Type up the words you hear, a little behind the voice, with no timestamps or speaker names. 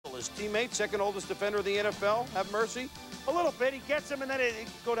His teammate, second oldest defender of the NFL, have mercy? A little bit. He gets him, and then it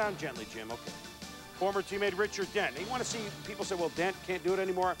go down gently, Jim. Okay. Former teammate Richard Dent. You want to see people say, well, Dent can't do it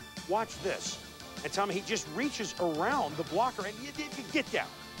anymore? Watch this. And Tommy, he just reaches around the blocker, and you get down.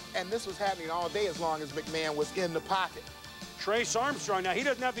 And this was happening all day as long as McMahon was in the pocket. Trace Armstrong, now he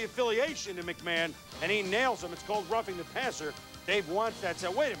doesn't have the affiliation to McMahon, and he nails him. It's called roughing the passer. Dave wants that.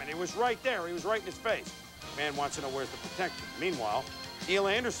 Said, wait a minute, he was right there. He was right in his face. McMahon wants to know where's the protection. Meanwhile, Neil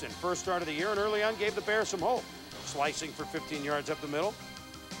Anderson, first start of the year, and early on gave the Bears some hope. Slicing for 15 yards up the middle.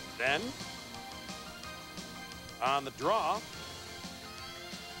 Then, on the draw,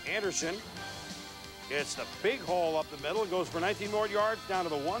 Anderson gets the big hole up the middle and goes for 19 more yards down to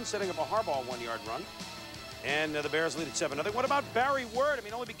the 1, setting up a Harbaugh 1-yard run. And the Bears lead at 7-0. What about Barry Word? I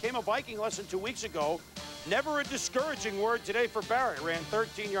mean, only became a Viking less than 2 weeks ago. Never a discouraging word today for Barry. Ran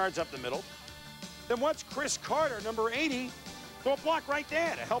 13 yards up the middle. Then what's Chris Carter, number 80? Throw a block right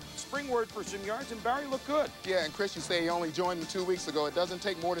there to help Springword for some yards, and Barry looked good. Yeah, and Chris, you say he only joined him 2 weeks ago. It doesn't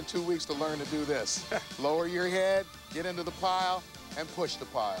take more than 2 weeks to learn to do this. Lower your head, get into the pile, and push the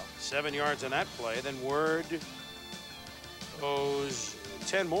pile. 7 yards on that play. Then Word goes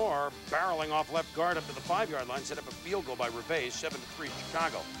 10 more, barreling off left guard up to the 5-yard line, set up a field goal by Revay, 7-3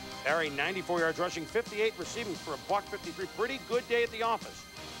 Chicago. Barry, 94 yards rushing, 58 receiving for a $153. Pretty good day at the office.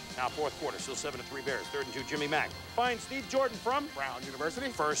 Now, fourth quarter, still 7-3 Bears. 3rd and 2, Jimmy Mack finds Steve Jordan from Brown University.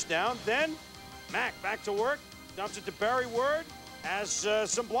 First down. Then Mack back to work, dumps it to Barry Word, has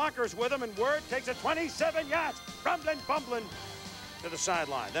some blockers with him, and Word takes it 27 yards, rumbling, bumbling to the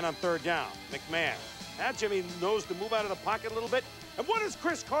sideline. Then on 3rd down, McMahon. Now Jimmy knows to move out of the pocket a little bit. And what does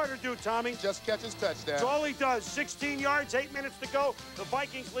Chris Carter do, Tommy? Just catch his touchdown. That's all he does. 16 yards, 8 minutes to go. The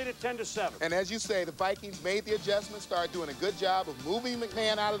Vikings lead at 10-7. And as you say, the Vikings made the adjustment, started doing a good job of moving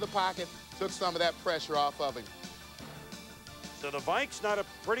McMahon out of the pocket, took some of that pressure off of him. So the Vikes, not a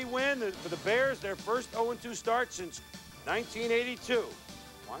pretty win for the Bears, their first 0-2 start since 1982.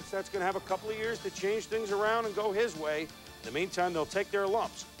 Once that's going to have a couple of years to change things around and go his way. In the meantime, they'll take their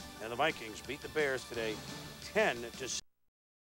lumps. And the Vikings beat the Bears today 10-7.